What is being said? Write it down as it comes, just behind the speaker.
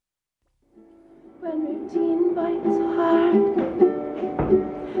When routine bites hard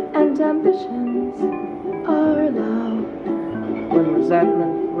and ambitions are low, when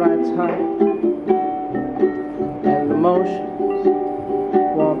resentment rides high and emotions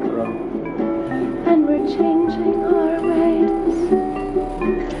won't grow, and we're changing our ways,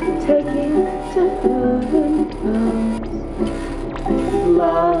 taking to heaven knows.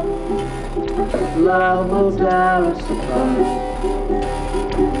 Love will tear us apart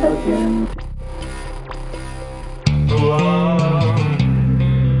again.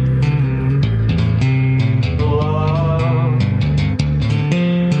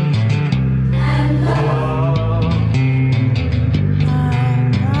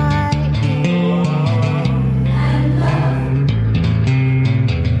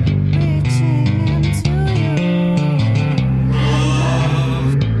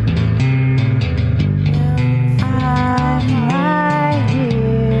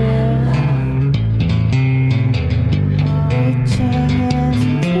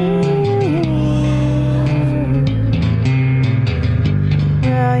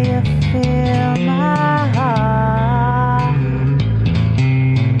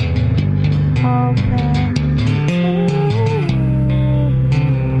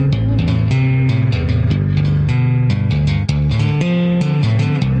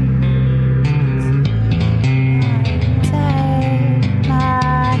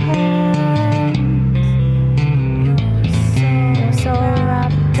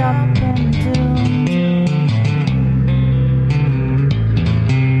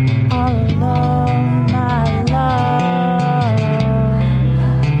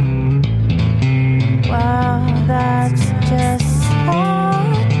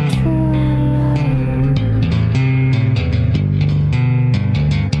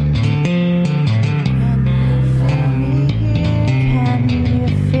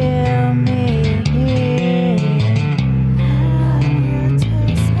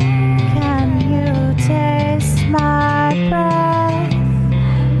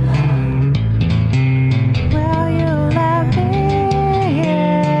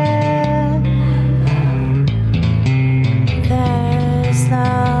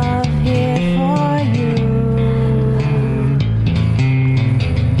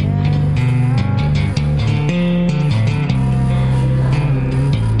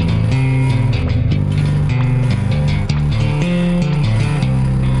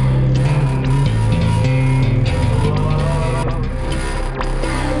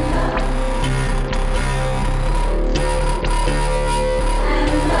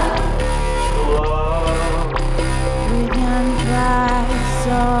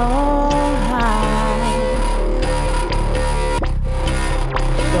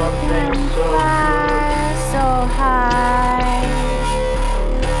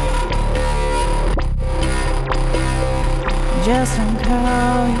 Just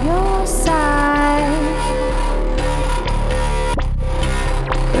uncurl your side,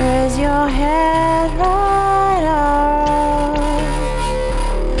 raise your head right up,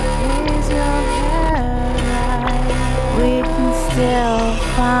 raise your head right. We can still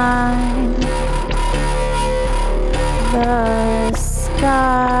find the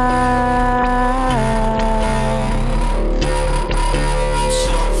sky.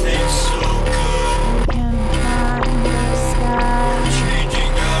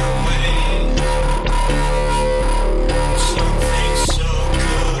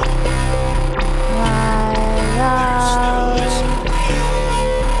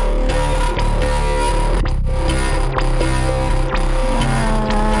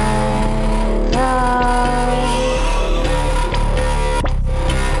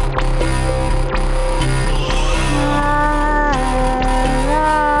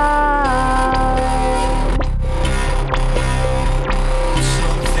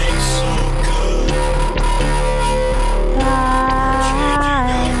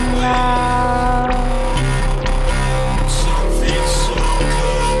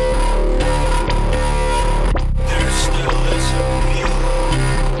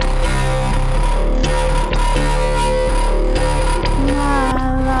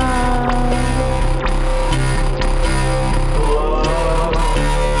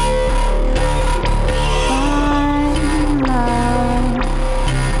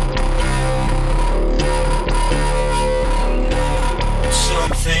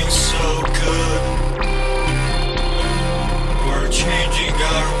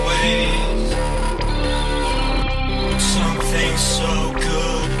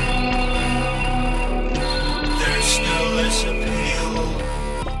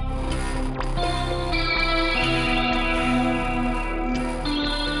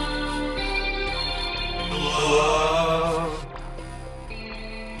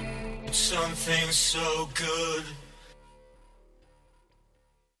 something so good.